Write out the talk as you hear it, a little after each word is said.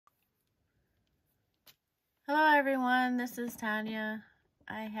Hello everyone, this is Tanya.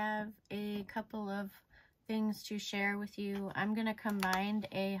 I have a couple of things to share with you. I'm going to combine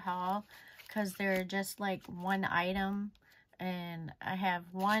a haul because they're just like one item. And I have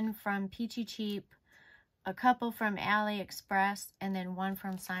one from Peachy Cheap, a couple from AliExpress, and then one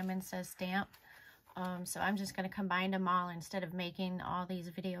from Simon Says Stamp. So I'm just going to combine them all instead of making all these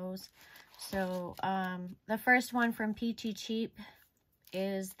videos. So the first one from Peachy Cheap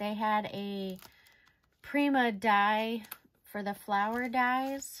is they had a Prima die for the flower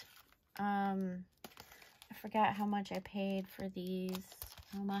dies. I forgot how much I paid for these.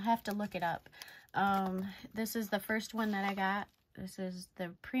 I'll have to look it up. This is the first one that I got. This is the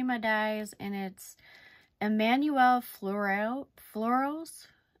Prima dies, and it's Emmanuel Florals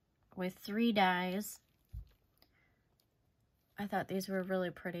with 3 dies. I thought these were really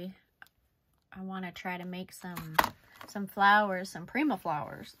pretty. I want to try to make some flowers, some Prima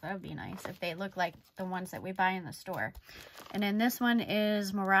flowers. That would be nice if they look like the ones that we buy in the store. And then this one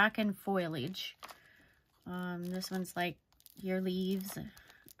is Moroccan foliage. This one's like your leaves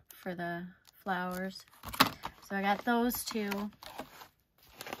for the flowers. So I got those two.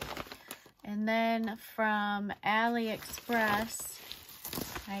 And then from AliExpress,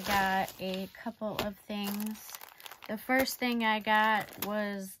 I got a couple of things. The first thing I got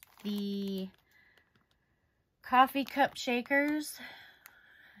was the coffee cup shakers,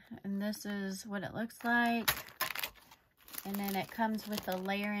 and this is what it looks like. And then it comes with a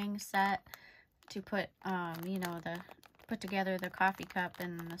layering set to put you know, put together the coffee cup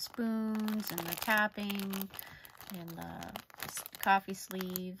and the spoons and the topping and the coffee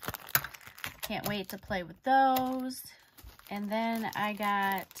sleeve. Can't wait to play with those. And then I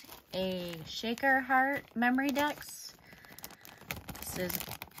got a shaker heart memory decks. This is,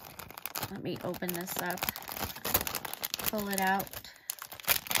 let me open this up. Pull it out.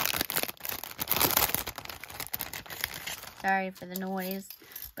 Sorry for the noise,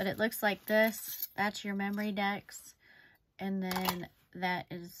 but it looks like this. That's your memory decks, and then that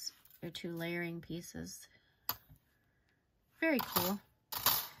is your 2 layering pieces. Very cool.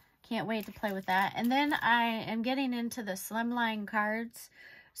 Can't wait to play with that. And then I am getting into the Slimline cards,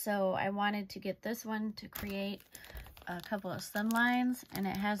 so I wanted to get this one to create a couple of Slimlines, and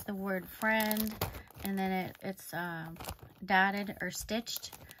it has the word friend, and then it's dotted or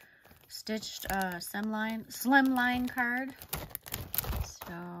stitched slimline card.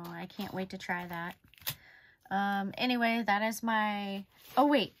 So I can't wait to try that. Anyway, that is my, oh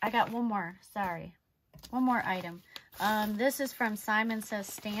wait, I got one more, sorry, one more item. This is from Simon Says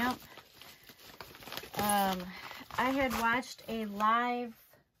Stamp. I had watched a live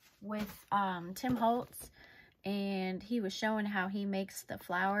with Tim Holtz, and he was showing how he makes the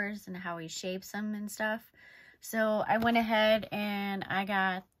flowers and how he shapes them and stuff. So I went ahead and I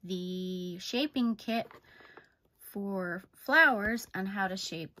got the shaping kit for flowers on how to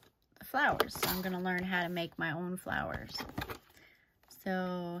shape the flowers. So I'm going to learn how to make my own flowers.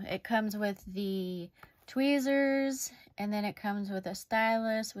 So it comes with the tweezers, and then it comes with a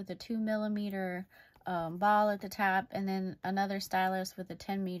stylus with a 2mm ball at the top, and then another stylus with a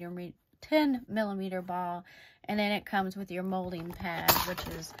 10mm ball, and then it comes with your molding pad, which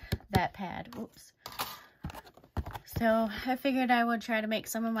is that pad. Whoops. So I figured I would try to make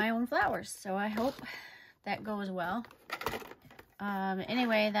some of my own flowers, so I hope that goes well.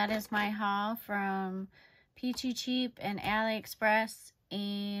 Anyway, that is my haul from Peachy Cheap and AliExpress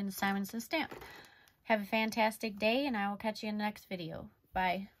and Simon Says Stamp. Have a fantastic day, and I will catch you in the next video.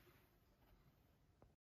 Bye.